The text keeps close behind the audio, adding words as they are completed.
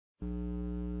Is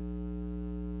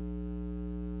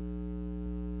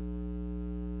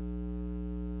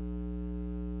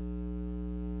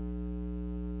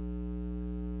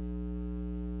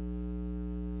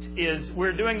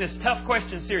we're doing this tough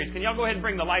question series. Can y'all go ahead and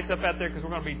bring the lights up out there because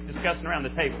we're going to be discussing around the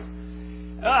table.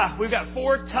 We've got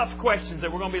 4 tough questions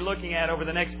that we're going to be looking at over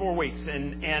the next 4 weeks.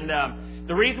 And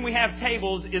the reason we have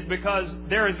tables is because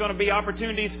there is going to be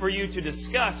opportunities for you to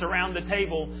discuss around the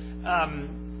table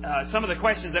some of the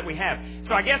questions that we have.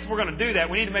 So I guess we're going to do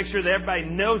that. We need to make sure that everybody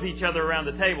knows each other around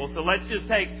the table. So let's just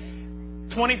take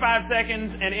 25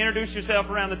 seconds and introduce yourself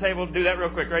around the table. Do that real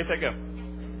quick. Ready, set, go.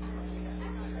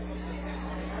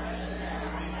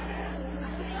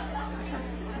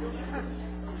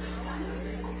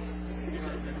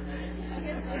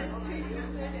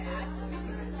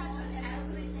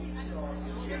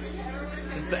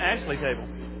 The Ashley table.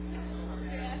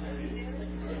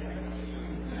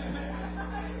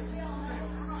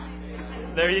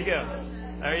 There you go.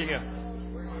 There you go.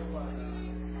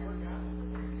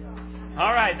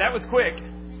 All right, that was quick.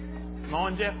 Come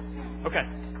on, Jeff. Okay.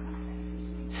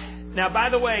 Now, by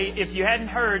the way, if you hadn't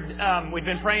heard, we've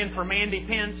been praying for Mandy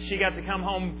Pence. She got to come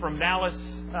home from Dallas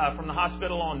from the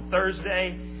hospital on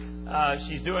Thursday.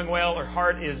 She's doing well. Her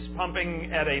heart is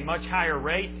pumping at a much higher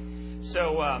rate.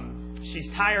 So, she's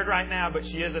tired right now, but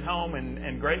she is at home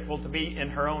and grateful to be in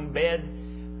her own bed.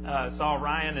 Saw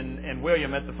Ryan and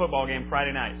William at the football game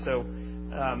Friday night. So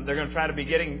they're going to try to be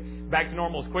getting back to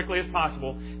normal as quickly as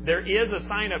possible. There is a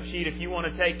sign-up sheet if you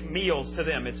want to take meals to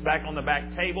them. It's back on the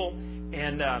back table,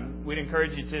 and we'd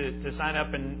encourage you to sign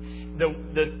up. And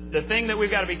the thing that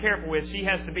we've got to be careful with, she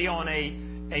has to be on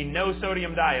a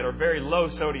no-sodium diet or very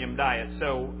low-sodium diet.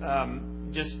 So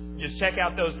just check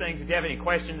out those things. If you have any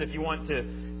questions, if you want to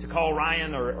call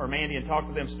Ryan or Mandy and talk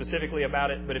to them specifically about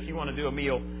it. But if you want to do a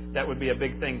meal, that would be a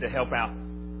big thing to help out.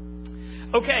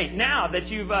 Okay, now that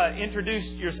you've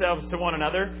introduced yourselves to one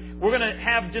another, we're going to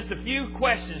have just a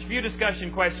few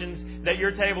discussion questions that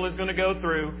your table is going to go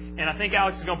through. And I think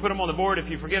Alex is going to put them on the board if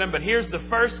you forget them. But here's the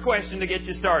first question to get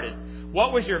you started.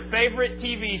 What was your favorite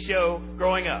TV show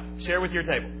growing up? Share with your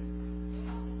table.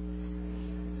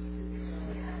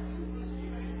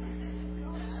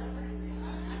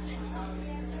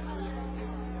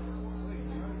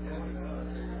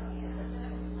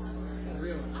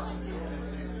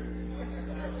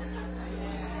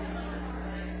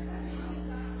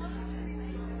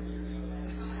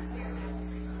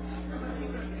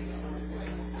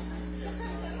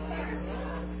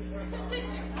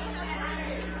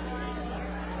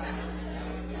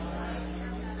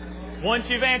 Once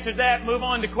you've answered that, move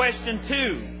on to question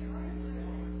 2.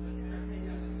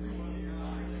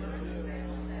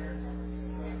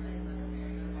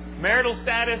 Marital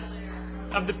status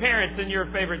of the parents in your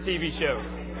favorite TV show.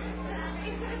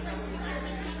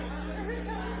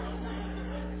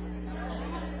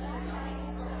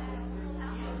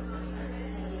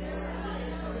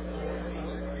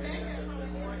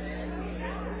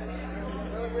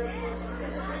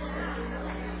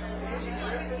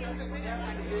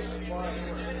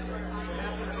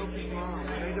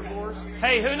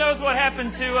 Hey, who knows what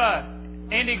happened to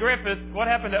Andy Griffith? What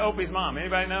happened to Opie's mom?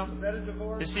 Anybody know? Was that a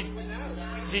divorce?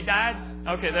 She died?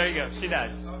 Okay, there you go. She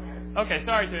died. Okay,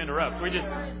 sorry to interrupt. We're just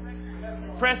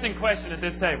pressing question at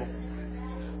this table.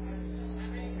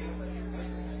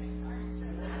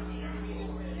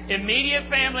 Immediate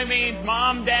family means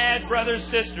mom, dad, brothers,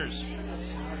 sisters.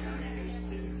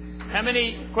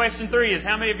 Question 3 is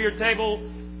how many of your table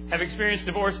have experienced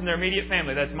divorce in their immediate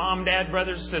family? That's mom, dad,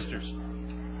 brothers, sisters.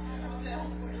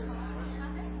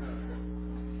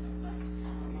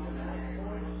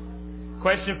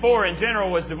 Question 4, in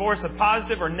general, was divorce a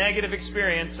positive or negative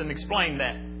experience? And explain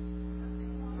that.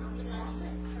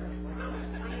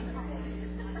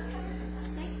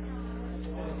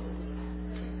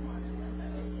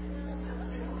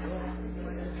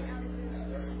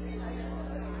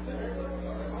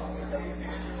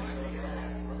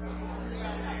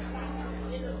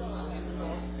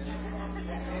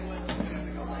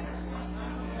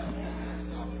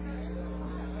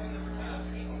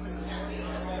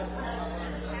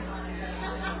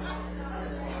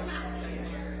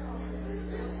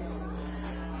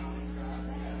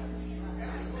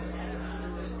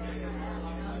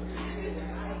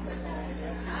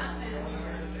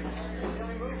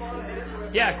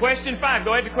 Yeah, question 5.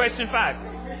 Go ahead to question 5.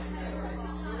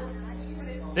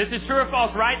 This is true or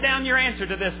false. Write down your answer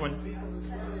to this one.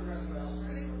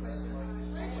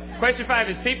 Question 5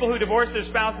 is people who divorce their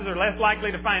spouses are less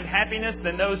likely to find happiness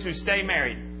than those who stay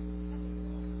married.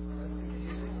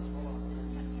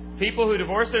 People who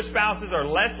divorce their spouses are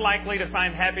less likely to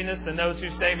find happiness than those who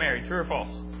stay married. True or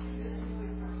false?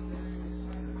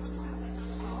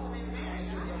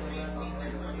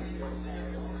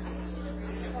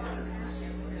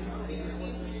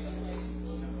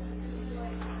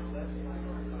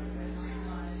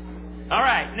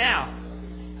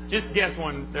 Just guess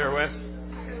one there, Wes.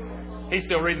 He's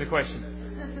still reading the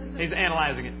question. He's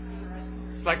analyzing it.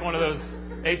 It's like one of those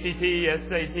ACT,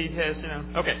 SAT tests,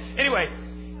 Okay. Anyway,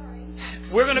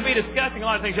 we're going to be discussing a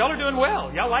lot of things. Y'all are doing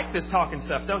well. Y'all like this talking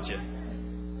stuff, don't you?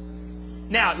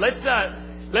 Now,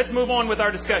 let's move on with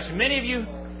our discussion. Many of you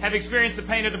have experienced the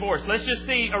pain of divorce. Let's just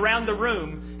see around the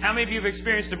room, how many of you have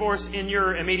experienced divorce in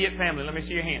your immediate family? Let me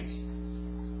see your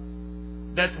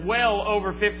hands. That's well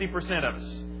over 50% of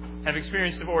us have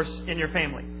experienced divorce in your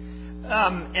family.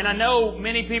 And I know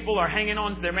many people are hanging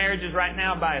on to their marriages right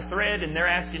now by a thread, and they're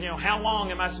asking, how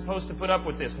long am I supposed to put up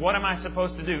with this? What am I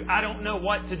supposed to do? I don't know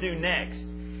what to do next.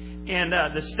 And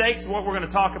the stakes of what we're going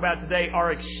to talk about today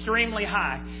are extremely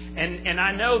high. And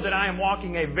I know that I am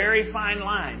walking a very fine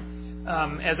line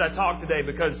as I talk today,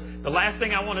 because the last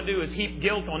thing I want to do is heap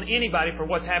guilt on anybody for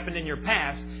what's happened in your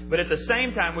past. But at the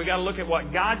same time, we've got to look at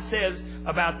what God says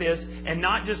about this and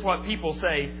not just what people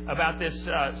say about this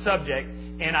subject.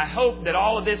 And I hope that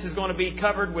all of this is going to be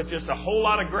covered with just a whole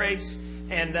lot of grace,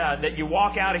 and that you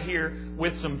walk out of here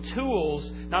with some tools,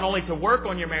 not only to work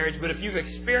on your marriage, but if you've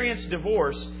experienced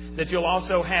divorce, that you'll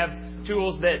also have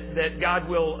tools that God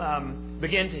will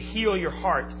begin to heal your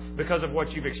heart because of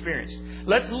what you've experienced.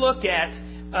 Let's look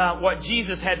at what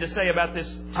Jesus had to say about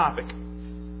this topic.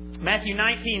 Matthew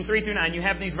 19, 3-9, you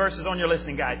have these verses on your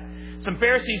listening guide. Some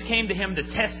Pharisees came to him to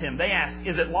test him. They asked,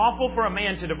 "Is it lawful for a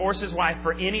man to divorce his wife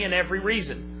for any and every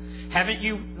reason?" "Haven't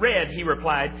you read," he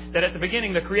replied, "that at the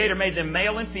beginning the Creator made them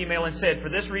male and female and said, 'For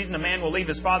this reason a man will leave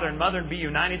his father and mother and be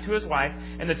united to his wife,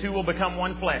 and the two will become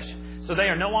one flesh.' So they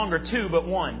are no longer two, but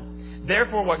one.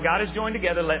 Therefore what God has joined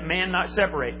together, let man not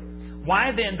separate."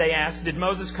 "Why then," they asked, "did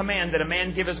Moses command that a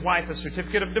man give his wife a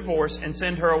certificate of divorce and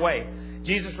send her away?"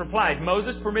 Jesus replied,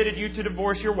 "Moses permitted you to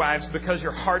divorce your wives because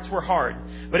your hearts were hard.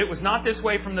 But it was not this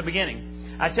way from the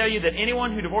beginning. I tell you that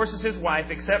anyone who divorces his wife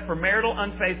except for marital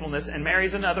unfaithfulness and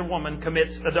marries another woman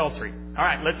commits adultery." All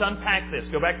right, let's unpack this.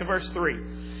 Go back to verse 3.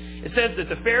 It says that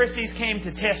the Pharisees came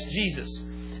to test Jesus.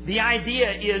 The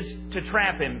idea is to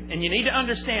trap him. And you need to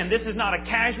understand, this is not a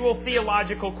casual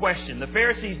theological question. The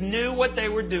Pharisees knew what they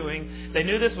were doing. They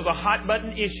knew this was a hot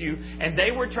button issue, and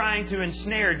they were trying to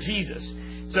ensnare Jesus.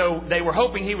 So they were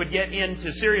hoping he would get into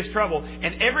serious trouble.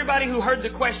 And everybody who heard the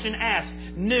question asked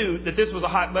knew that this was a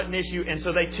hot button issue, and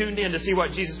so they tuned in to see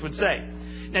what Jesus would say.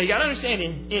 Now you got to understand,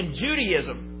 in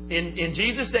Judaism, in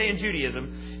Jesus' day in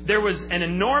Judaism, there was an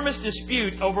enormous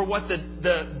dispute over what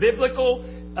the biblical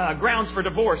grounds for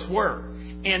divorce were.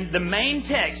 And the main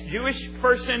text, Jewish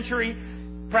first century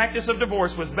practice of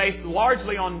divorce, was based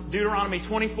largely on Deuteronomy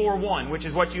 24:1, which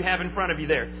is what you have in front of you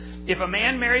there. If a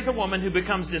man marries a woman who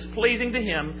becomes displeasing to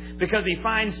him because he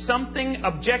finds something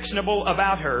objectionable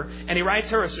about her, and he writes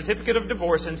her a certificate of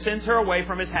divorce and sends her away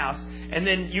from his house, and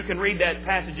then you can read that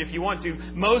passage if you want to.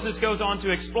 Moses goes on to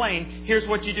explain, here's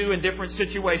what you do in different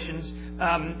situations,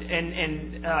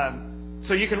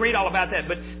 so you can read all about that.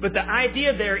 But the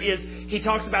idea there is he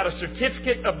talks about a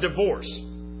certificate of divorce.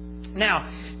 Now,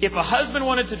 if a husband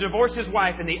wanted to divorce his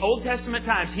wife in the Old Testament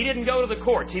times, he didn't go to the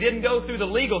courts. He didn't go through the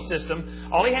legal system.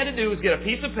 All he had to do was get a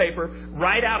piece of paper,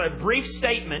 write out a brief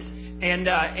statement, and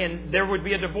there would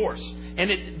be a divorce. And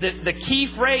the key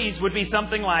phrase would be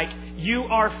something like, "You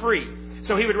are free."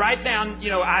 So he would write down,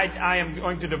 I am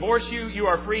going to divorce you. You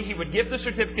are free. He would give the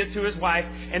certificate to his wife,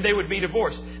 and they would be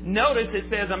divorced. Notice it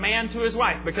says a man to his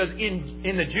wife, because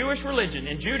in the Jewish religion,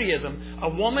 in Judaism, a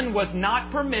woman was not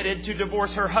permitted to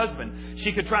divorce her husband.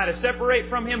 She could try to separate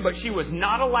from him, but she was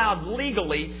not allowed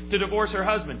legally to divorce her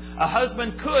husband. A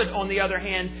husband could, on the other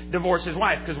hand, divorce his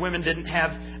wife, because women didn't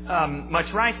have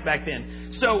much rights back then.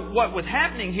 So what was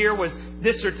happening here was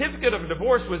this certificate of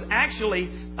divorce was actually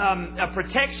a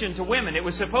protection to women. It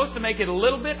was supposed to make it a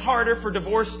little bit harder for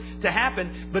divorce to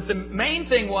happen, but the main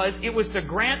thing was it was to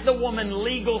grant the woman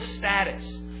legal status.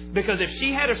 Because if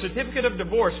she had a certificate of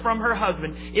divorce from her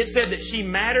husband, it said that she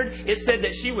mattered. It said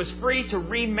that she was free to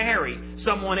remarry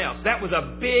someone else. That was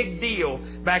a big deal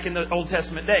back in the Old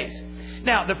Testament days.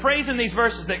 Now, the phrase in these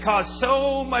verses that caused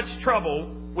so much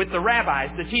trouble with the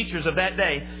rabbis, the teachers of that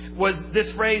day, was this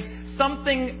phrase,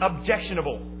 "something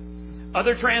objectionable."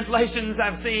 Other translations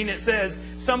I've seen, it says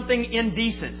something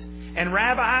indecent. And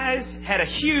rabbis had a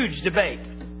huge debate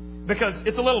because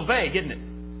it's a little vague, isn't it?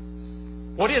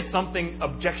 What is something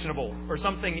objectionable or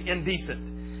something indecent?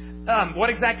 What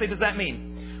exactly does that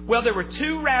mean? Well, there were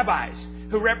two rabbis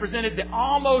who represented the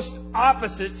almost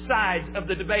opposite sides of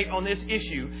the debate on this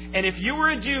issue. And if you were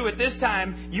a Jew at this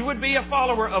time, you would be a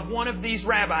follower of one of these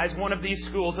rabbis, one of these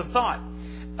schools of thought.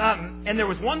 And there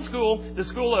was one school, the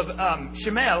school of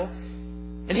Shmuel,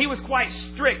 and he was quite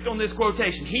strict on this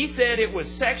quotation. He said it was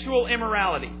sexual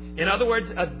immorality. In other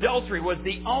words, adultery was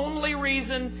the only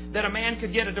reason that a man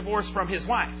could get a divorce from his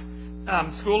wife.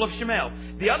 School of Shemuel.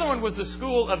 The other one was the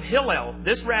school of Hillel.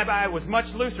 This rabbi was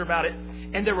much looser about it.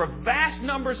 And there were vast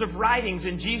numbers of writings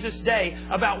in Jesus' day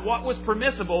about what was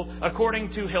permissible,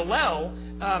 according to Hillel,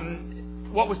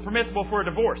 what was permissible for a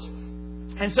divorce.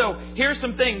 And so, here's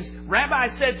some things.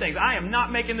 Rabbis said things. I am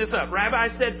not making this up.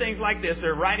 Rabbis said things like this.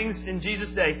 There are writings in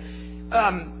Jesus' day.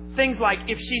 Things like,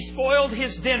 if she spoiled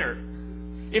his dinner,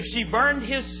 if she burned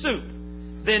his soup,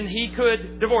 then he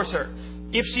could divorce her.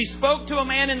 If she spoke to a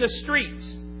man in the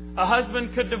streets, a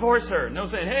husband could divorce her. No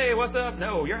saying, hey, what's up?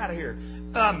 No, you're out of here.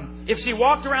 If she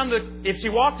walked around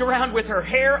with her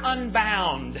hair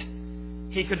unbound,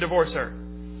 he could divorce her.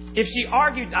 If she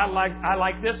argued, I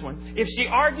like this one. If she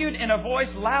argued in a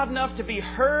voice loud enough to be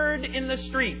heard in the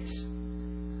streets,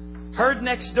 heard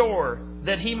next door,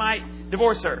 that he might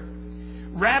divorce her.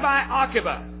 Rabbi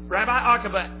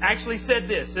Akiba actually said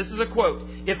this. This is a quote.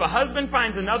 If a husband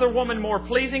finds another woman more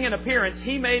pleasing in appearance,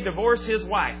 he may divorce his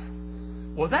wife.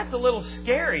 Well, that's a little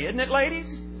scary, isn't it, ladies?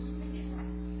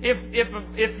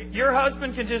 If your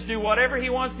husband can just do whatever he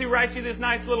wants to, write you this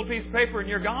nice little piece of paper and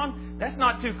you're gone, that's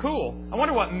not too cool. I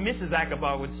wonder what Mrs.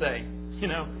 Akiba would say. You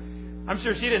know, I'm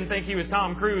sure she didn't think he was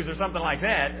Tom Cruise or something like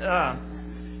that.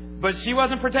 But she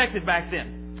wasn't protected back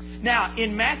then. Now,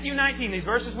 in Matthew 19, these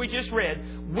verses we just read,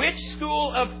 which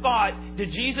school of thought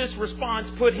did Jesus' response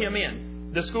put him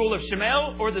in? The school of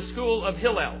Shemuel or the school of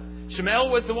Hillel?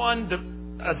 Shemuel was the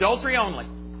one, adultery only.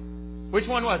 Which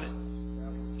one was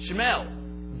it? Shemuel.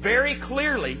 Very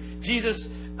clearly, Jesus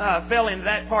fell into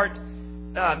that part,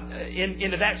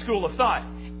 into that school of thought.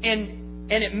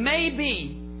 And it may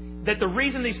be that the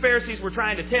reason these Pharisees were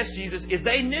trying to test Jesus is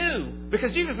they knew,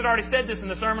 because Jesus had already said this in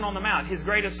the Sermon on the Mount, his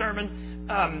greatest sermon,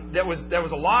 that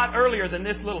was a lot earlier than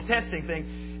this little testing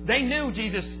thing. They knew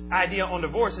Jesus' idea on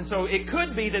divorce, and so it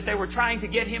could be that they were trying to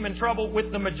get him in trouble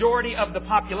with the majority of the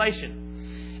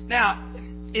population. Now,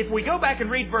 if we go back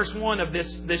and read verse 1 of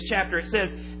this chapter, it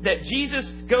says that Jesus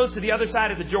goes to the other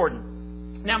side of the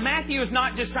Jordan. Now, Matthew is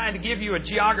not just trying to give you a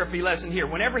geography lesson here.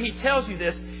 Whenever he tells you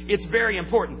this, it's very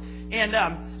important. And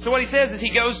so what he says is he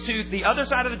goes to the other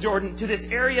side of the Jordan, to this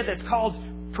area that's called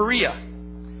Perea.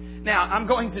 Now, I'm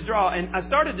going to draw, and I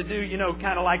started to do,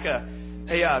 kind of like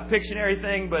a Pictionary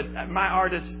thing, but my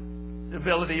artist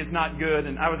ability is not good,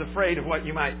 and I was afraid of what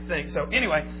you might think. So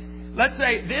anyway, let's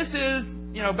say this is,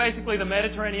 basically the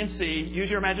Mediterranean Sea. Use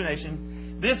your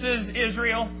imagination. This is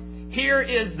Israel. Here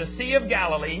is the Sea of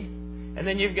Galilee. And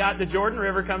then you've got the Jordan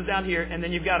River comes down here. And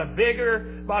then you've got a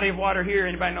bigger body of water here.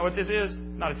 Anybody know what this is?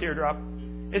 It's not a teardrop.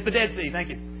 It's the Dead Sea. Thank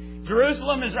you.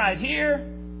 Jerusalem is right here.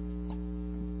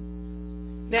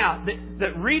 Now,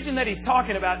 the region that he's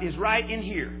talking about is right in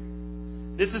here.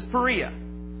 This is Perea.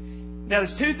 Now,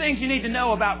 there's two things you need to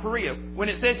know about Perea. When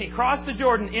it says he crossed the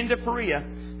Jordan into Perea,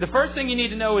 the first thing you need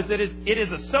to know is that it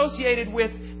is associated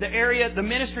with the area, the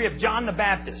ministry of John the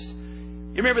Baptist.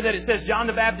 You remember that it says John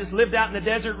the Baptist lived out in the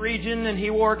desert region and he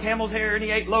wore camel's hair and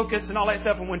he ate locusts and all that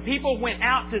stuff. And when people went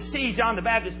out to see John the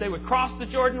Baptist, they would cross the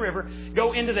Jordan River,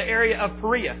 go into the area of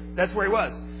Perea. That's where he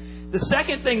was. The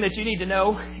second thing that you need to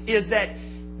know is that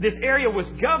this area was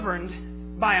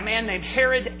governed by a man named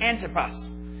Herod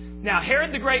Antipas. Now,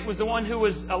 Herod the Great was the one who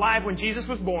was alive when Jesus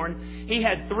was born. He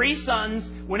had 3 sons.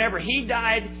 Whenever he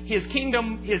died, his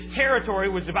kingdom, his territory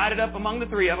was divided up among the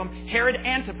 3 of them. Herod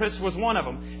Antipas was one of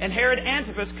them. And Herod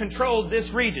Antipas controlled this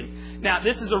region. Now,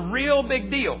 this is a real big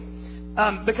deal.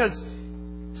 Because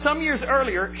some years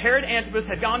earlier, Herod Antipas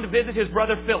had gone to visit his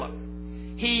brother Philip.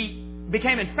 He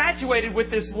became infatuated with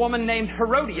this woman named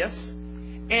Herodias.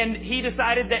 And he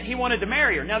decided that he wanted to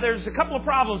marry her. Now, there's a couple of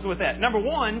problems with that. Number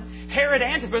one, Herod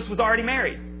Antipas was already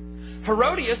married.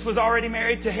 Herodias was already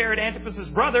married to Herod Antipas'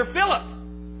 brother, Philip.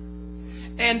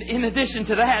 And in addition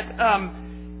to that,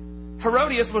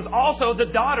 Herodias was also the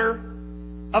daughter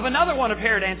of another one of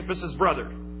Herod Antipas' brother.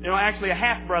 Actually a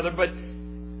half-brother.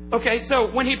 But, okay,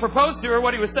 so when he proposed to her,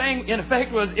 what he was saying, in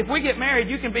effect, was, if we get married,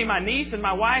 you can be my niece and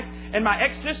my wife and my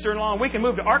ex-sister-in-law, and we can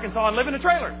move to Arkansas and live in a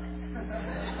trailer.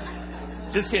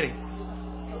 Just kidding.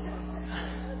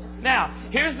 Now,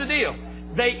 here's the deal.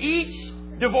 They each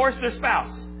divorce their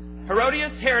spouse.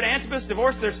 Herodias, Herod Antipas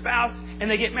divorce their spouse, and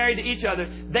they get married to each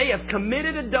other. They have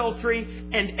committed adultery,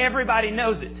 and everybody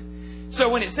knows it. So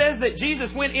when it says that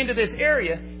Jesus went into this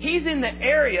area, he's in the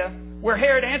area where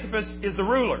Herod Antipas is the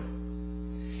ruler.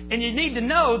 And you need to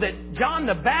know that John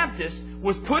the Baptist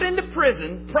was put into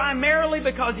prison primarily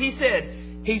because he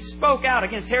spoke out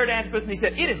against Herod Antipas, and he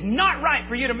said, it is not right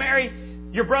for you to marry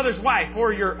your brother's wife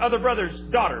or your other brother's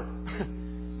daughter.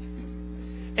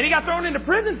 And he got thrown into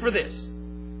prison for this.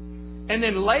 And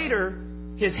then later,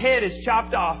 his head is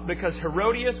chopped off because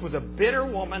Herodias was a bitter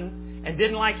woman and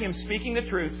didn't like him speaking the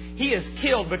truth. He is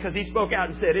killed because he spoke out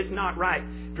and said, it's not right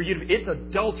for you to, it's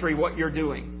adultery what you're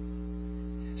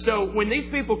doing. So when these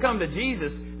people come to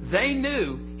Jesus, they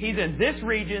knew He's in this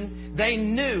region. They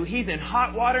knew He's in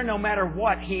hot water no matter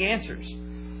what He answers.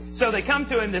 So they come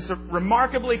to Him, this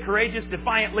remarkably courageous,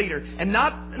 defiant leader. And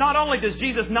not only does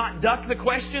Jesus not duck the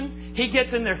question, He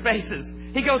gets in their faces.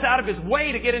 He goes out of His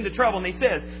way to get into trouble. And He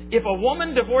says, if a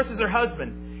woman divorces her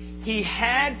husband, He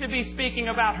had to be speaking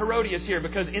about Herodias here,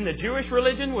 because in the Jewish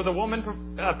religion, was a woman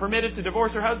permitted to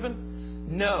divorce her husband?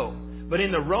 No. But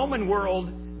in the Roman world,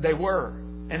 they were.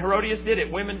 And Herodias did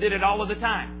it. Women did it all of the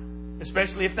time.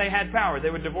 Especially if they had power, they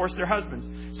would divorce their husbands.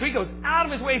 So He goes out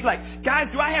of His way. He's like, guys,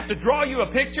 do I have to draw you a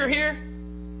picture here?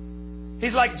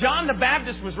 He's like, John the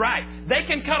Baptist was right. They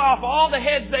can cut off all the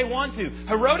heads they want to.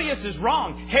 Herodias is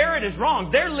wrong. Herod is wrong.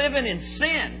 They're living in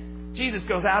sin. Jesus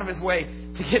goes out of His way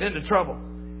to get into trouble.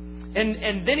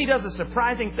 And then He does a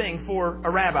surprising thing for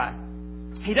a rabbi.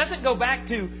 He doesn't go back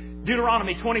to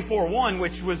Deuteronomy 24:1,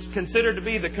 which was considered to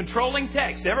be the controlling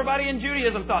text. Everybody in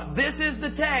Judaism thought, this is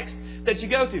the text that you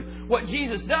go to. What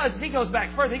Jesus does is He goes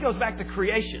back further. He goes back to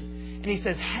creation. And He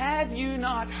says, have you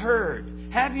not heard?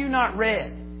 Have you not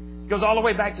read? He goes all the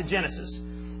way back to Genesis.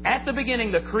 At the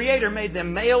beginning, the Creator made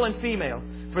them male and female.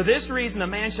 For this reason, a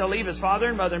man shall leave his father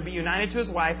and mother and be united to his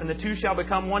wife, and the two shall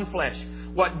become one flesh.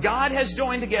 What God has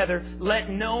joined together, let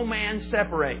no man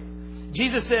separate.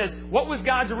 Jesus says, what was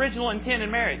God's original intent in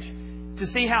marriage? To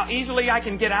see how easily I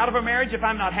can get out of a marriage if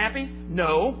I'm not happy?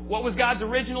 No. What was God's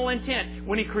original intent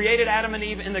when He created Adam and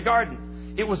Eve in the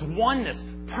garden? It was oneness,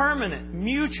 permanent,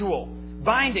 mutual,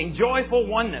 binding, joyful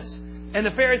oneness. And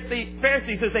the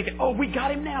Pharisees are thinking, oh, we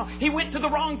got him now. He went to the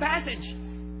wrong passage.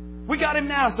 We got him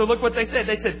now. So look what they said.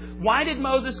 They said, why did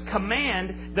Moses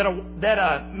command that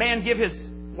a man give his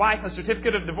wife a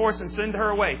certificate of divorce and send her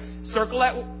away? Circle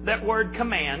that word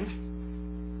command,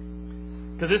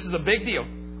 because this is a big deal.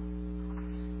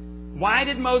 Why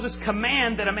did Moses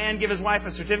command that a man give his wife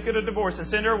a certificate of divorce and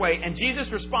send her away? And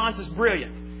Jesus' response is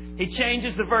brilliant. He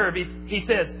changes the verb. He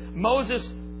says, Moses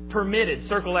permitted.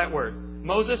 Circle that word.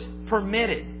 Moses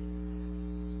permitted.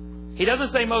 He doesn't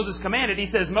say Moses commanded. He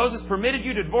says Moses permitted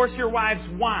you to divorce your wives.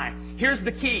 Why? Here's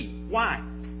the key. Why?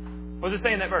 What does it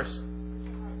say in that verse?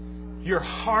 Your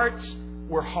hearts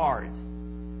were hard.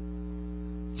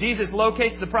 Jesus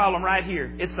locates the problem right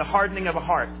here. It's the hardening of a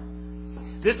heart.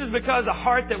 This is because a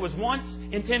heart that was once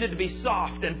intended to be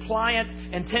soft and pliant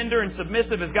and tender and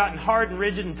submissive has gotten hard and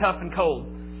rigid and tough and cold.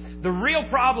 The real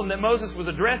problem that Moses was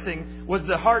addressing was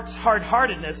the heart's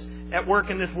hard-heartedness at work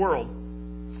in this world.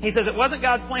 He says it wasn't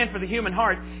God's plan for the human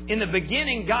heart. In the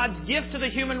beginning, God's gift to the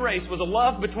human race was a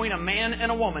love between a man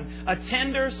and a woman, a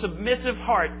tender, submissive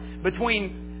heart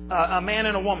between a man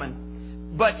and a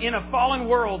woman. But in a fallen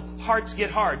world, hearts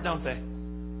get hard, don't they?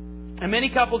 And many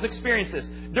couples experience this.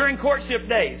 During courtship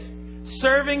days,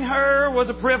 serving her was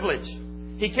a privilege.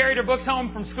 He carried her books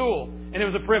home from school, and it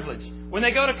was a privilege. When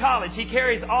they go to college, he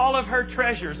carries all of her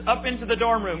treasures up into the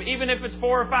dorm room, even if it's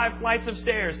 4 or 5 flights of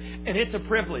stairs, and it's a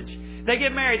privilege. They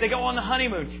get married, they go on the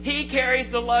honeymoon. He carries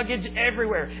the luggage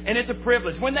everywhere, and it's a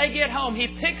privilege. When they get home, he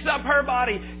picks up her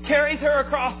body, carries her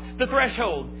across the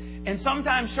threshold. And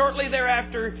sometimes shortly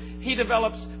thereafter, he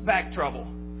develops back trouble.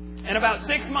 And about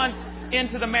 6 months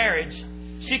into the marriage,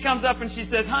 she comes up and she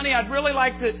says, honey, I'd really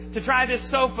like to try this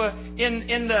sofa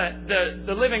in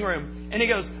the living room. And he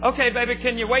goes, okay, baby,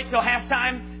 can you wait till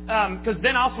halftime? Because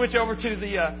then I'll switch over to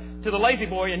the lazy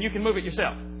boy and you can move it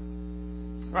yourself.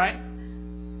 Right?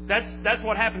 That's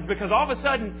what happens, because all of a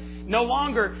sudden, no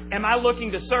longer am I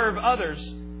looking to serve others.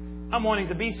 I'm wanting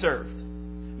to be served.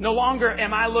 No longer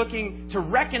am I looking to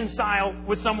reconcile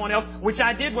with someone else, which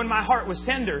I did when my heart was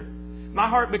tender. My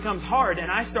heart becomes hard,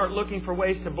 and I start looking for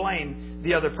ways to blame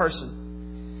the other person.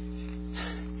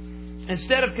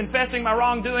 Instead of confessing my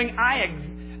wrongdoing,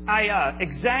 I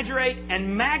exaggerate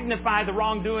and magnify the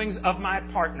wrongdoings of my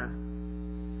partner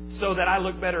so that I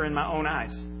look better in my own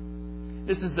eyes.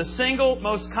 This is the single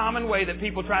most common way that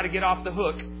people try to get off the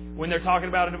hook when they're talking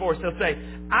about a divorce. They'll say,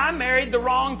 I married the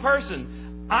wrong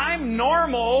person. I'm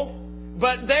normal,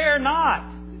 but they're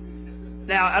not.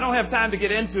 Now, I don't have time to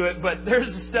get into it, but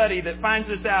there's a study that finds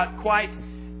this out quite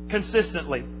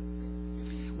consistently.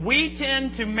 We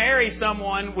tend to marry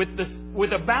someone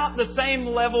with about the same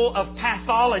level of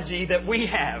pathology that we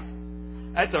have.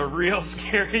 That's a real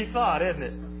scary thought, isn't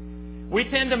it? We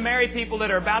tend to marry people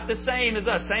that are about the same as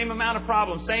us, same amount of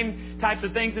problems, same types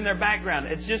of things in their background.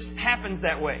 It just happens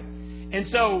that way. And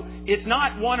so it's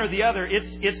not one or the other,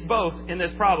 it's both in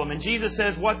this problem. And Jesus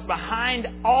says what's behind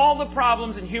all the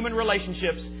problems in human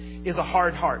relationships is a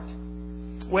hard heart.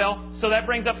 Well, so that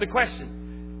brings up the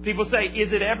question. People say,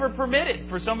 is it ever permitted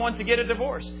for someone to get a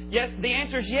divorce? Yes, the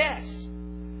answer is yes.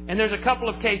 And there's a couple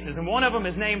of cases, and one of them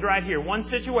is named right here. One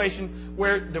situation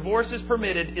where divorce is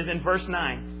permitted is in verse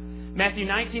 9. Matthew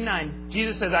 19:9.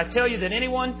 Jesus says, I tell you that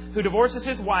anyone who divorces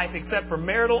his wife except for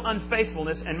marital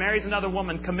unfaithfulness and marries another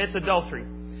woman commits adultery.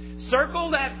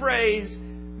 Circle that phrase,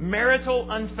 marital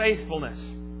unfaithfulness.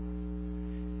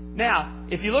 Now,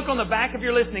 if you look on the back of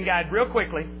your listening guide real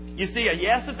quickly, you see a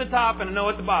yes at the top and a no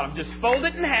at the bottom. Just fold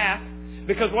it in half,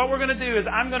 because what we're going to do is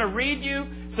I'm going to read you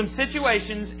some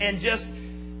situations and just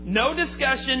no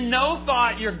discussion, no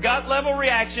thought, your gut level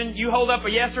reaction. You hold up a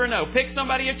yes or a no. Pick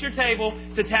somebody at your table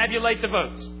to tabulate the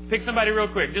votes. Pick somebody real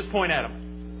quick. Just point at them.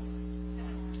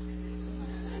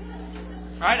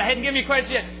 All right, I hadn't given you a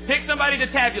question yet. Pick somebody to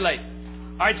tabulate.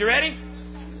 All right, you ready?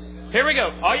 Here we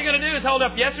go. All you're going to do is hold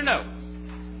up yes or no.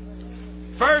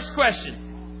 First question.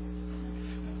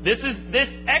 This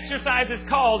exercise is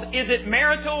called, is it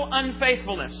marital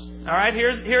unfaithfulness? All right, here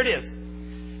it is.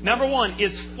 Number one,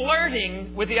 is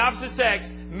flirting with the opposite sex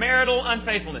marital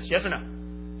unfaithfulness? Yes or no?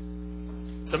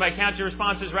 Somebody count your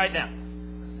responses right now.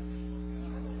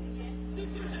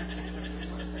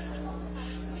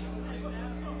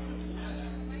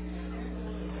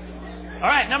 All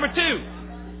right, number two.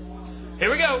 Here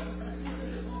we go.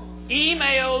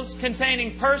 Emails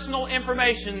containing personal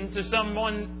information to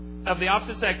someone of the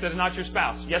opposite sex that is not your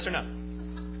spouse. Yes or no?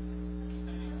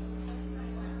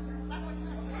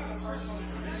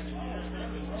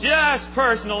 Just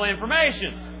personal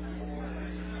information.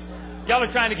 Y'all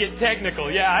are trying to get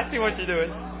technical. Yeah, I see what you're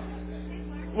doing.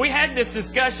 We had this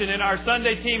discussion in our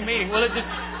Sunday team meeting. Well,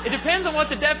 it depends on what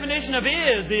the definition of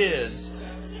is.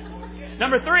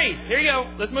 Number three. Here you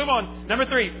go. Let's move on. Number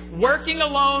three. Working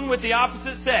alone with the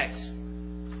opposite sex.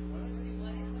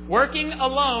 Working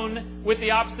alone with the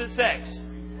opposite sex.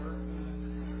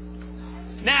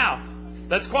 Now,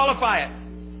 let's qualify it.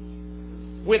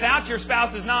 Without your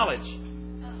spouse's knowledge.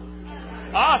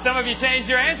 Oh, some of you changed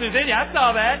your answers, didn't you? I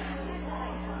saw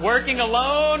that. Working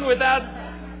alone with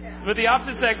the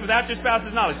opposite sex without your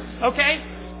spouse's knowledge. Okay?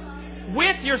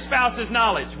 With your spouse's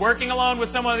knowledge. Working alone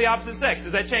with someone of the opposite sex.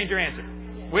 Does that change your answer?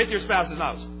 With your spouse's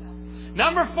knowledge.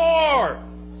 Number four.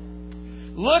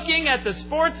 Looking at the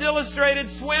Sports Illustrated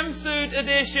swimsuit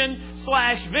edition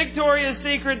 / Victoria's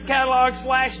Secret catalog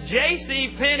 /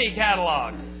 J.C. Penney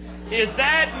catalog. Is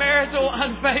that marital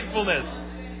unfaithfulness?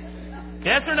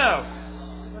 Yes or no?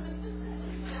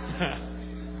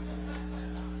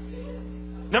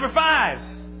 Number five.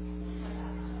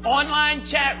 Online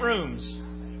chat rooms.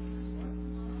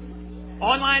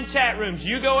 Online chat rooms.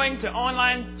 You going to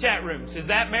online chat rooms. Is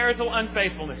that marital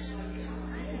unfaithfulness?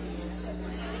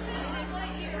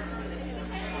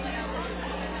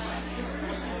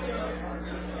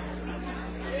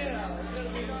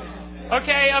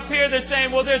 Okay, up here they're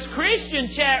saying, well, there's Christian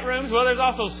chat rooms. Well, there's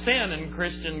also sin in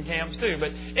Christian camps too.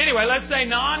 But anyway, let's say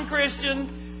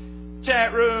non-Christian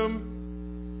chat room.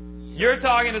 You're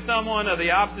talking to someone of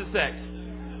the opposite sex.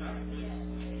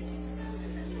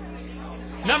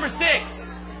 Number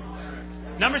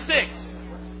six.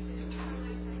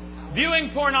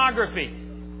 Viewing pornography.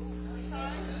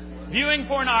 Viewing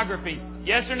pornography.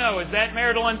 Yes or no? Is that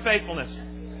marital unfaithfulness?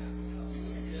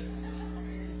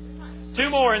 Two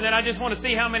more, and then I just want to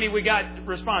see how many we got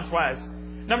response-wise.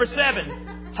 Number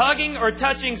 7, hugging or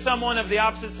touching someone of the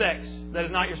opposite sex that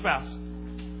is not your spouse.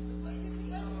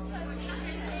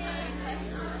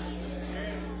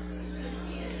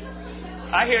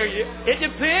 I hear you. It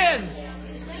depends.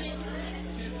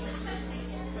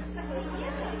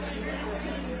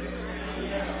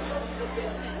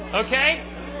 Okay?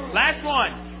 Last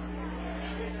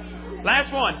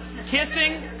one.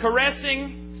 Kissing,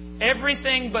 caressing,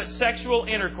 everything but sexual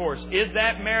intercourse. Is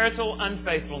that marital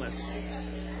unfaithfulness?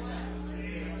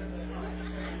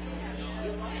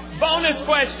 Bonus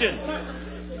question.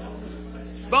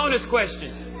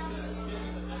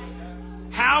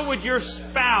 How would your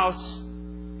spouse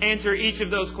answer each of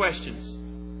those questions?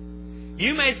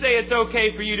 You may say it's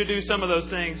okay for you to do some of those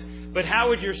things, but how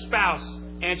would your spouse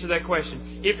answer that question?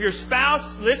 If your spouse,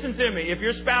 listen to me, if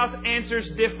your spouse answers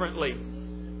differently,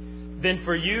 then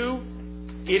for you,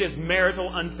 it is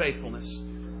marital unfaithfulness.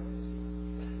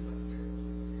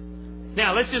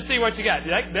 Now, let's just see what you got.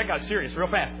 That got serious real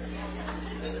fast.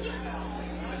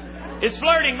 Is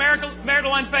flirting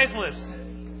marital unfaithfulness?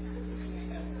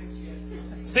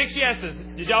 6 yeses.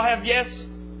 Did y'all have yes?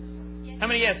 How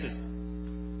many yeses?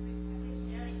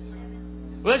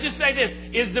 Well, let's just say this.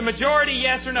 Is the majority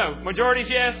yes or no? Majority's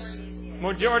yes?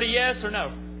 Majority yes or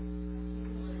no?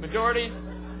 Majority?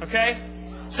 Okay.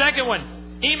 Second one.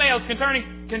 Emails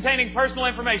containing personal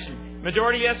information.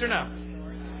 Majority, yes or no?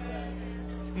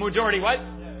 Majority what?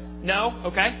 No?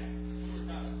 Okay.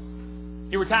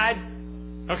 You were tied?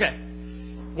 Okay.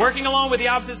 Working alone with the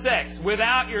opposite sex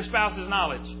without your spouse's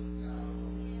knowledge.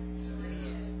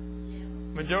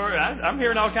 Majority. I'm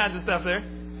hearing all kinds of stuff there.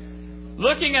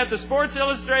 Looking at the Sports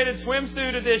Illustrated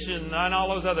swimsuit edition and all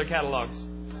those other catalogs.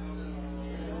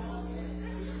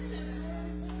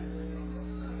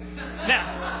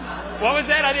 Now, what was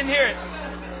that? I didn't hear it.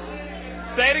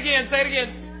 Say it again. Say it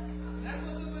again. That's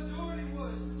what the majority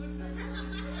was.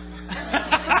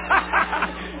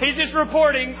 He's just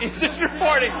reporting. He's just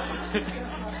reporting.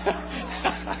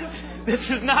 This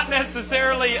is not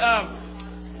necessarily...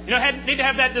 need to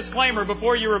have that disclaimer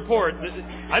before you report.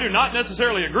 I do not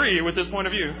necessarily agree with this point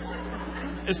of view.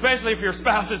 Especially if your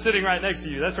spouse is sitting right next to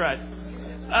you. That's right.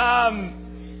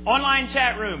 Online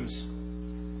chat rooms.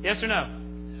 Yes or no?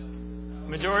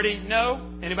 Majority, no?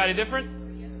 Anybody different?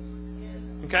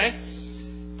 Okay.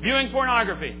 Viewing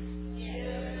pornography.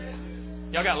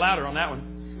 Y'all got louder on that one.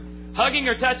 Hugging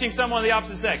or touching someone of the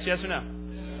opposite sex. Yes or no?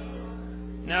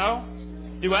 No?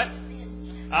 Do what?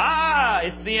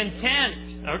 It's the intent.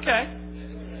 Okay.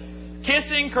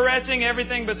 Kissing, caressing,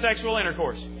 everything but sexual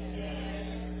intercourse.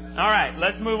 All right,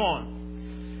 let's move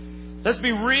on. Let's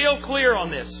be real clear on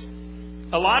this.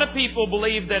 A lot of people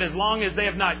believe that as long as they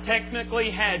have not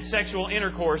technically had sexual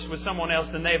intercourse with someone else,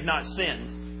 then they have not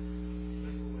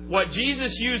sinned. What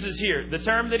Jesus uses here, the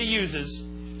term that He uses,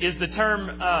 is the term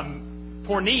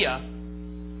porneia,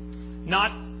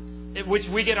 which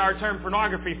we get our term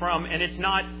pornography from, and it's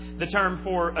not the term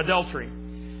for adultery.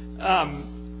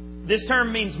 This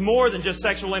term means more than just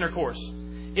sexual intercourse.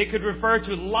 It could refer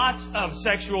to lots of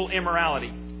sexual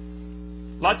immorality.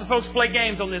 Lots of folks play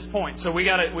games on this point, so we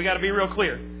got to be real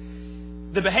clear.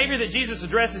 The behavior that Jesus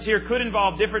addresses here could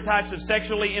involve different types of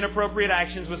sexually inappropriate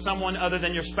actions with someone other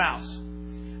than your spouse.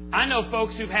 I know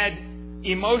folks who've had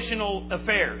emotional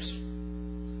affairs,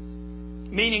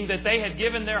 meaning that they had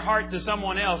given their heart to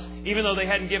someone else, even though they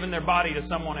hadn't given their body to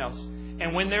someone else.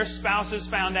 And when their spouses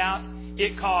found out,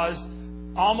 it caused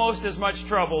almost as much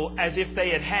trouble as if they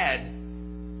had had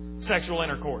sexual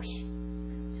intercourse,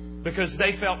 because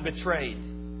they felt betrayed.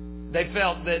 They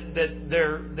felt that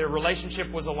their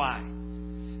relationship was a lie.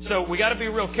 So we got to be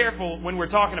real careful when we're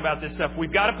talking about this stuff.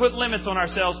 We've got to put limits on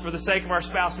ourselves for the sake of our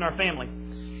spouse and our family.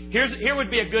 Here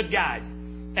would be a good guide.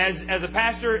 As a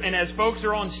pastor and as folks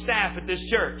are on staff at this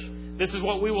church, this is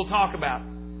what we will talk about.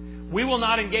 We will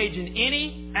not engage in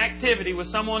any activity with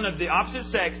someone of the opposite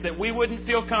sex that we wouldn't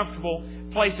feel comfortable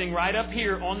placing right up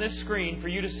here on this screen for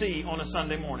you to see on a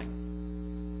Sunday morning.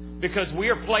 Because we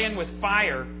are playing with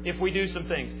fire if we do some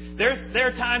things. There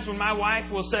are times when my wife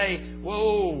will say,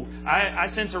 "Whoa, I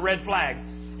sense a red flag."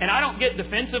 And I don't get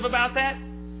defensive about that.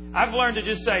 I've learned to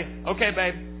just say, "Okay,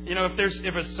 babe,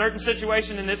 if a certain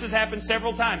situation," and this has happened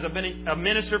several times. I've been a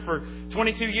minister for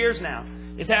 22 years now.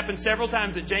 It's happened several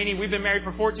times that Janie, we've been married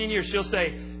for 14 years. She'll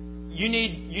say, you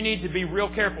need to be real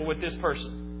careful with this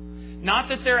person. Not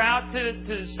that they're out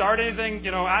to start anything.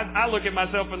 I look at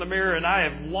myself in the mirror and I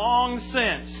have long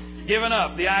since given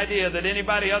up the idea that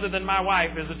anybody other than my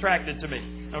wife is attracted to me.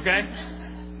 Okay?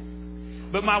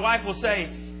 But my wife will say,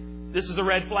 "This is a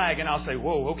red flag." And I'll say,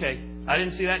 "Whoa, okay. I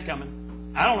didn't see that coming."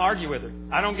 I don't argue with her.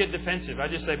 I don't get defensive. I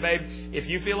just say, "Babe, if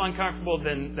you feel uncomfortable,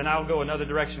 then I'll go another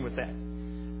direction with that."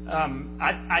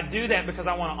 I do that because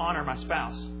I want to honor my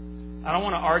spouse. I don't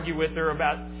want to argue with her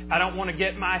I don't want to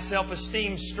get my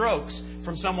self-esteem strokes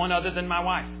from someone other than my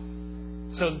wife.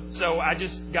 So I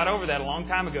just got over that a long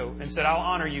time ago and said, I'll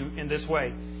honor you in this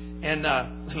way. And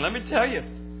let me tell you,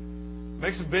 it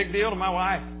makes a big deal to my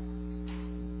wife.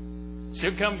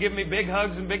 She'll come give me big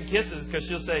hugs and big kisses because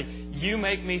she'll say, "You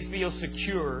make me feel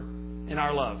secure in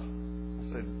our love." I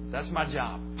said, that's my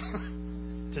job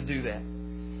to do that.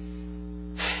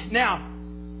 Now,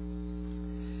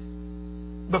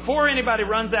 before anybody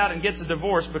runs out and gets a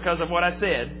divorce because of what I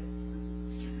said,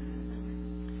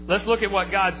 let's look at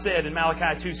what God said in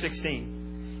Malachi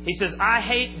 2:16. He says, "I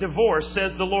hate divorce,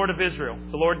 says the Lord of Israel,"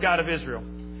 the Lord God of Israel.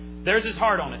 There's His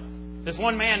heart on it. This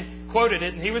one man quoted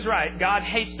it, and he was right. God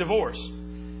hates divorce.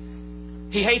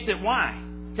 He hates it. Why?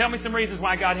 Tell me some reasons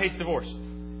why God hates divorce.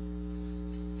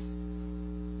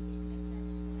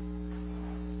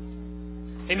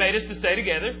 He made us to stay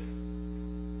together.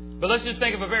 But let's just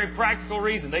think of a very practical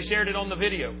reason. They shared it on the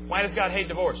video. Why does God hate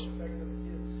divorce?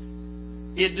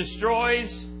 It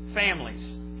destroys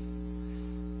families.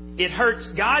 It hurts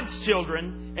God's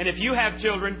children. And if you have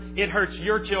children, it hurts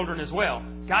your children as well.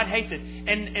 God hates it.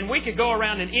 And we could go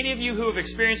around, and any of you who have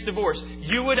experienced divorce,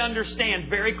 you would understand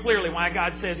very clearly why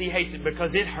God says He hates it,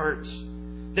 because it hurts.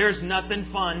 There's nothing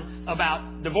fun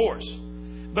about divorce.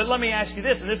 But let me ask you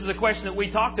this, and this is a question that we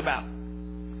talked about.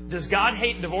 Does God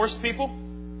hate divorced people?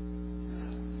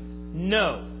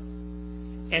 No.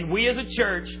 And we as a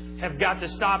church have got to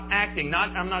stop acting.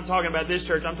 I'm not talking about this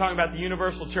church. I'm talking about the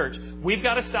universal church. We've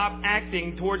got to stop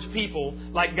acting towards people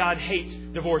like God hates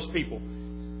divorced people.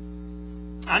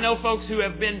 I know folks who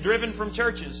have been driven from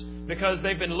churches because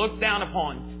they've been looked down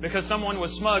upon, because someone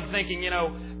was smug thinking,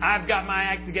 I've got my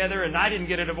act together and I didn't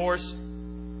get a divorce.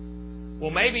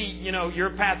 Well, maybe,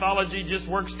 your pathology just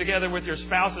works together with your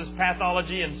spouse's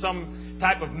pathology and some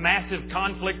type of massive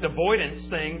conflict avoidance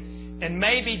thing. And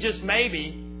maybe, just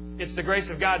maybe, it's the grace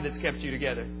of God that's kept you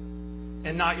together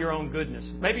and not your own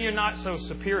goodness. Maybe you're not so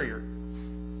superior.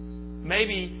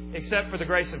 Maybe, except for the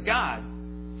grace of God,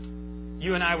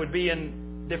 you and I would be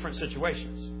in different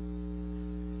situations.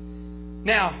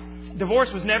 Now,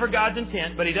 divorce was never God's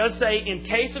intent, but He does say, in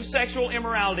case of sexual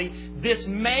immorality, this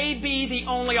may be the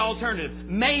only alternative.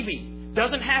 Maybe.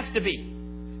 Doesn't have to be.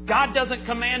 God doesn't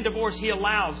command divorce. He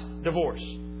allows divorce.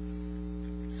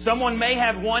 Someone may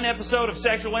have one episode of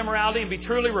sexual immorality and be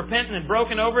truly repentant and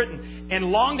broken over it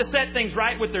and long to set things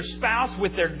right with their spouse,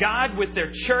 with their God, with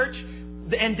their church,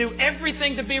 and do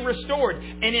everything to be restored.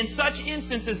 And in such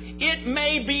instances, it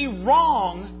may be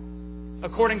wrong,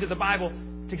 according to the Bible,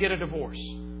 to get a divorce,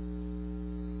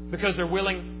 because they're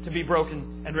willing to be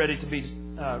broken and ready to be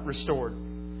restored.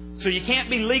 So you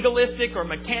can't be legalistic or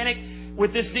mechanic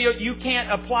with this deal. You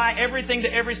can't apply everything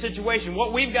to every situation.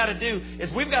 What we've got to do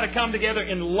is we've got to come together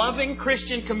in loving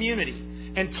Christian community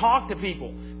and talk to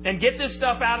people and get this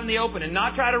stuff out in the open and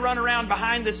not try to run around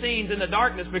behind the scenes in the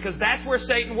darkness, because that's where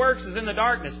Satan works, is in the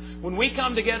darkness. When we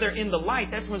come together in the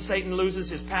light, that's when Satan loses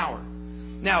his power.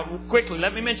 Now, quickly,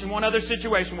 let me mention one other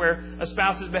situation where a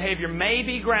spouse's behavior may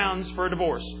be grounds for a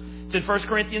divorce. It's in 1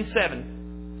 Corinthians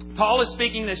 7. Paul is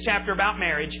speaking this chapter about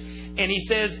marriage, and he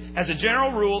says, as a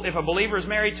general rule, if a believer is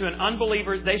married to an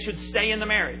unbeliever, they should stay in the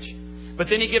marriage. But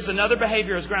then he gives another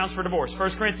behavior as grounds for divorce.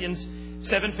 1 Corinthians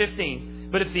 7:15.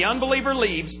 But if the unbeliever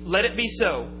leaves, let it be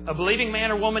so. A believing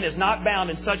man or woman is not bound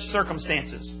in such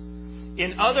circumstances.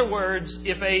 In other words,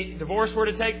 if a divorce were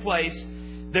to take place,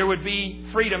 there would be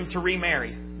freedom to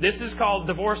remarry. This is called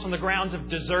divorce on the grounds of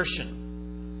desertion.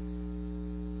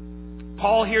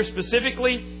 Paul here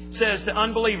specifically says to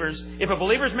unbelievers, if a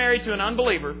believer is married to an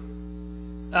unbeliever,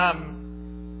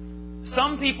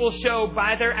 some people show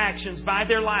by their actions, by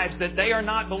their lives, that they are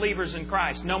not believers in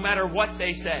Christ, no matter what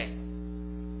they say.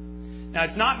 Now,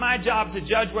 it's not my job to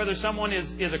judge whether someone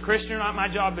is a Christian or not. My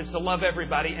job is to love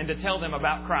everybody and to tell them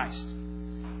about Christ.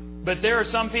 But there are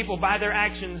some people, by their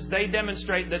actions, they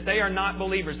demonstrate that they are not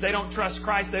believers. They don't trust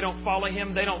Christ. They don't follow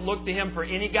Him. They don't look to Him for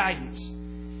any guidance.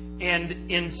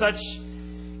 And in such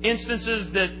instances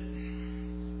that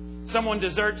someone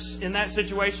deserts in that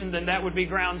situation, then that would be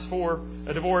grounds for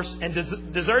a divorce. And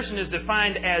desertion is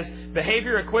defined as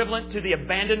behavior equivalent to the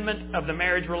abandonment of the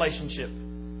marriage relationship.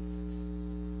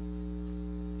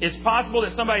 It's possible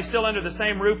that somebody's still under the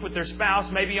same roof with their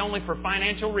spouse, maybe only for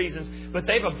financial reasons, but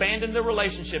they've abandoned the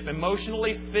relationship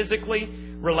emotionally, physically,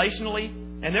 relationally,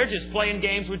 and they're just playing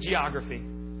games with geography.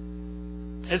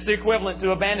 It's the equivalent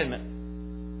to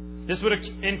abandonment. This would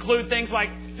include things like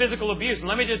physical abuse. And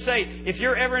let me just say, if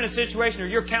you're ever in a situation or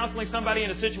you're counseling somebody in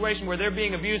a situation where they're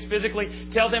being abused physically,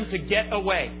 tell them to get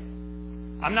away.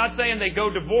 I'm not saying they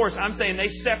go divorce. I'm saying they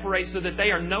separate so that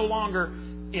they are no longer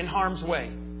in harm's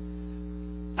way.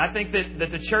 I think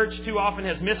that the church too often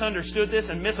has misunderstood this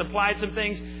and misapplied some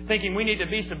things, thinking we need to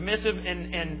be submissive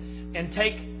and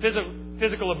take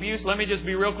physical abuse. Let me just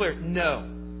be real clear. No,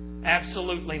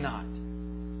 absolutely not.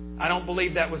 I don't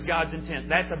believe that was God's intent.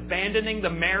 That's abandoning the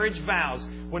marriage vows.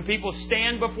 When people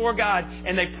stand before God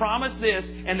and they promise this,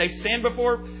 and they stand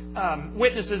before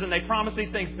witnesses and they promise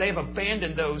these things, they've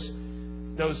abandoned those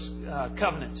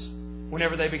covenants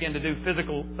whenever they begin to do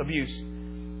physical abuse.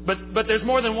 But there's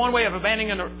more than one way of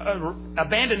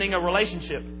abandoning a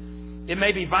relationship. It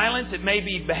may be violence. It may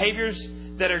be behaviors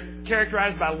that are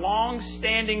characterized by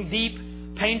long-standing, deep,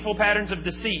 painful patterns of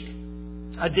deceit,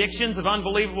 addictions of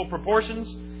unbelievable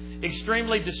proportions,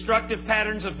 extremely destructive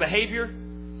patterns of behavior.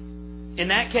 In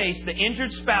that case, the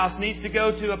injured spouse needs to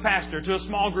go to a pastor, to a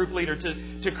small group leader,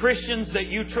 to Christians that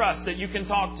you trust, that you can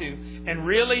talk to, and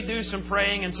really do some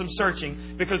praying and some searching,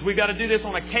 because we've got to do this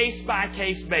on a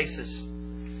case-by-case basis.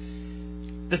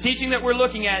 The teaching that we're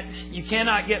looking at, you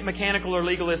cannot get mechanical or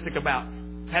legalistic about.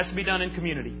 It has to be done in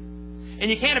community. And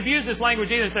you can't abuse this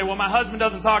language either and say, well, my husband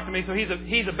doesn't talk to me, so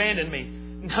he's abandoned me.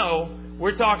 No,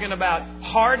 we're talking about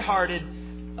hard-hearted,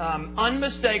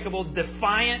 unmistakable,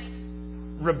 defiant,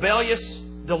 rebellious,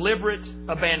 deliberate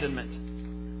abandonment.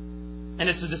 And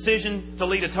it's a decision to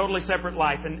lead a totally separate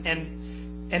life. And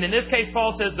And in this case,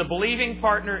 Paul says the believing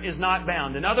partner is not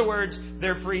bound. In other words,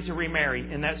 they're free to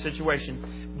remarry in that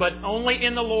situation, but only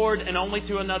in the Lord and only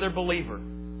to another believer.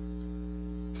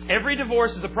 Every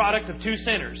divorce is a product of two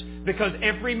sinners because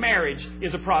every marriage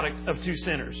is a product of two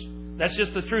sinners. That's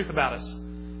just the truth about us.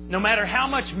 No matter how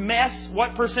much mess,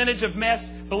 what percentage of mess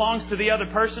belongs to the other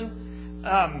person,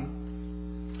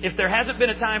 if there hasn't been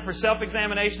a time for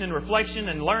self-examination and reflection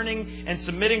and learning and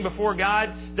submitting before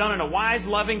God, done in a wise,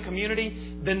 loving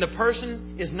community, then the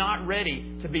person is not ready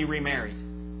to be remarried.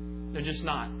 They're just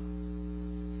not.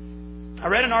 I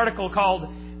read an article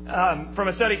from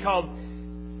a study called,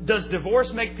 "Does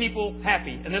Divorce Make People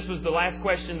Happy?" And this was the last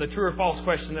question, the true or false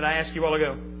question that I asked you a while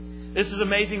ago. This is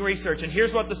amazing research, and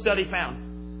here's what the study found.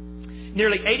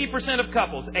 Nearly 80% of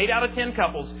couples, 8 out of 10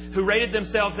 couples, who rated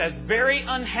themselves as very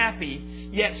unhappy,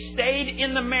 yet stayed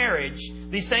in the marriage,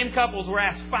 these same couples were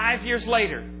asked 5 years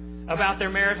later about their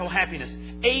marital happiness.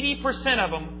 80% of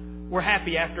them were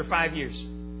happy after 5 years.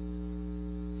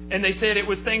 And they said it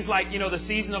was things like, the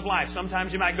season of life.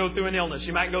 Sometimes you might go through an illness.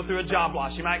 You might go through a job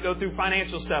loss. You might go through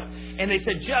financial stuff. And they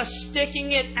said just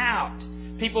sticking it out,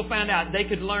 people found out they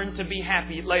could learn to be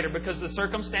happy later because the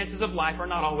circumstances of life are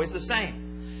not always the same.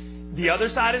 The other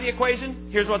side of the equation,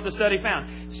 here's what the study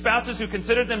found. Spouses who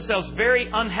considered themselves very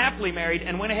unhappily married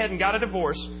and went ahead and got a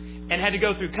divorce and had to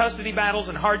go through custody battles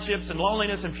and hardships and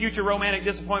loneliness and future romantic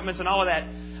disappointments and all of that,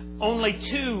 only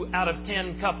 2 out of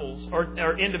 10 couples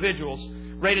or individuals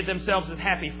rated themselves as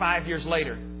happy 5 years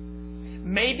later.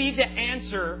 Maybe the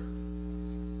answer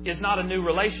is not a new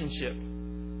relationship.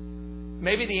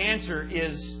 Maybe the answer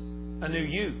is a new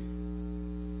you.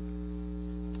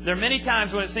 There are many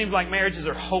times when it seems like marriages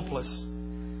are hopeless.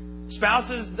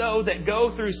 Spouses, though, that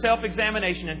go through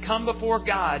self-examination and come before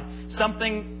God,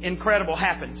 something incredible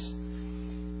happens.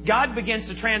 God begins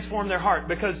to transform their heart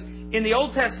because in the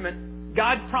Old Testament,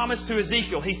 God promised to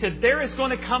Ezekiel, He said, there is going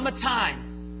to come a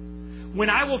time when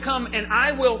I will come and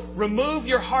I will remove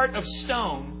your heart of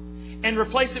stone and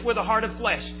replace it with a heart of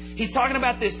flesh. He's talking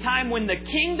about this time when the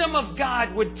kingdom of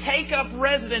God would take up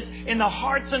residence in the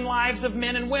hearts and lives of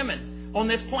men and women on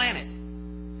this planet.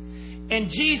 And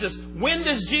Jesus, when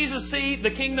does Jesus see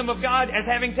the kingdom of God as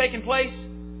having taken place?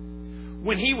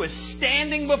 When He was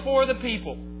standing before the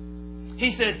people.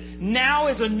 He said, now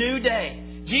is a new day.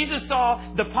 Jesus saw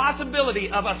the possibility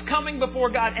of us coming before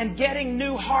God and getting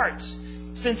new hearts.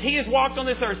 Since He has walked on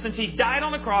this earth, since He died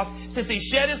on the cross, since He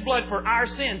shed His blood for our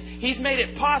sins, He's made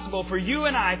it possible for you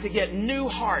and I to get new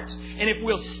hearts. And if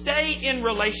we'll stay in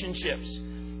relationships,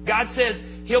 God says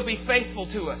He'll be faithful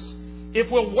to us. If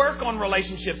we'll work on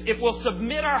relationships, if we'll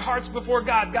submit our hearts before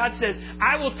God, God says,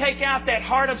 I will take out that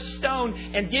heart of stone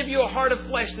and give you a heart of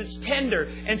flesh that's tender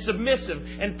and submissive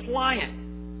and pliant.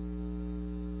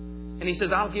 And He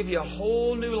says, I'll give you a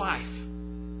whole new life.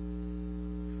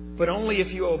 But only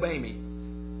if you obey me.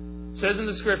 It says in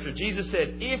the Scripture, Jesus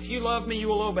said, if you love me, you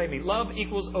will obey me. Love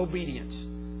equals obedience.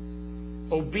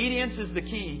 Obedience is the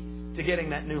key to getting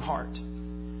that new heart.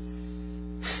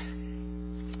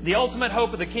 The ultimate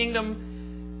hope of the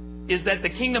kingdom is that the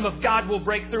kingdom of God will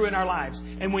break through in our lives.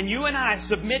 And when you and I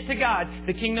submit to God,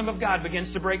 the kingdom of God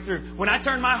begins to break through. When I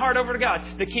turn my heart over to God,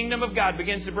 the kingdom of God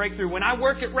begins to break through. When I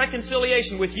work at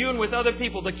reconciliation with you and with other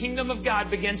people, the kingdom of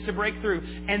God begins to break through.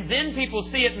 And then people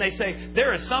see it and they say,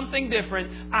 there is something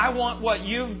different. I want what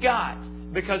you've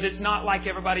got because it's not like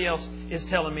everybody else is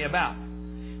telling me about.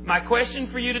 My question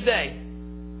for you today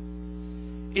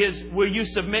is, will you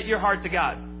submit your heart to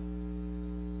God?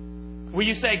 Will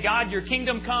you say, God, your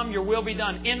kingdom come, your will be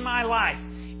done in my life,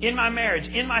 in my marriage,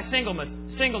 in my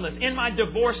singleness, in my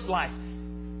divorced life.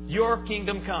 Your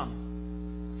kingdom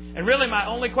come. And really my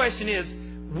only question is,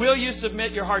 will you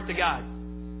submit your heart to God?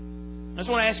 I just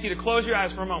want to ask you to close your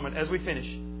eyes for a moment as we finish.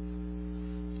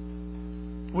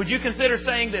 Would you consider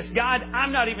saying this, God,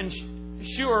 I'm not even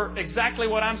sure exactly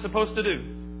what I'm supposed to do,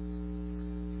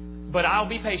 but I'll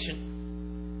be patient.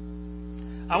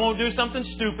 I won't do something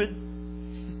stupid.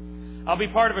 I'll be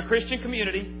part of a Christian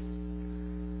community.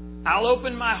 I'll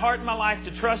open my heart and my life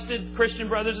to trusted Christian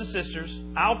brothers and sisters.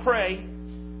 I'll pray.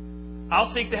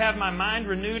 I'll seek to have my mind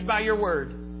renewed by your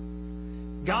word.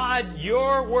 God,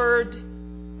 your word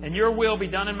and your will be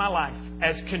done in my life,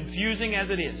 as confusing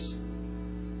as it is.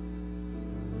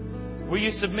 Will you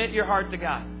submit your heart to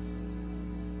God?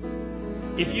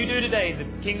 If you do today,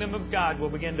 the kingdom of God will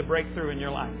begin to break through in your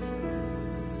life.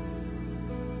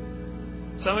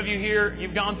 Some of you here,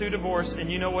 you've gone through divorce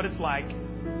and you know what it's like.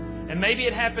 And maybe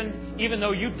it happened even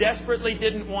though you desperately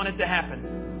didn't want it to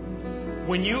happen.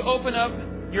 When you open up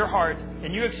your heart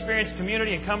and you experience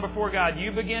community and come before God,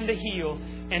 you begin to heal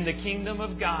and the kingdom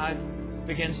of God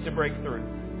begins to break through.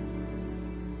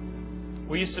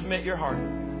 Will you submit your heart?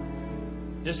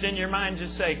 Just in your mind,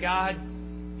 just say, God,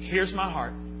 here's my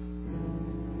heart.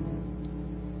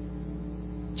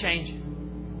 Change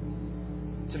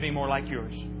it to be more like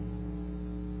yours.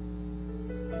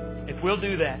 If we'll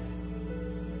do that,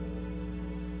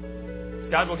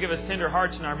 God will give us tender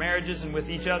hearts in our marriages and with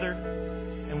each other,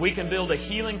 and we can build a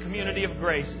healing community of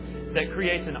grace that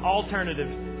creates an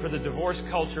alternative for the divorce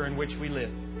culture in which we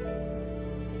live.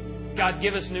 God,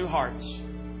 give us new hearts.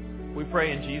 We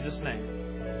pray in Jesus' name.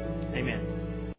 Amen.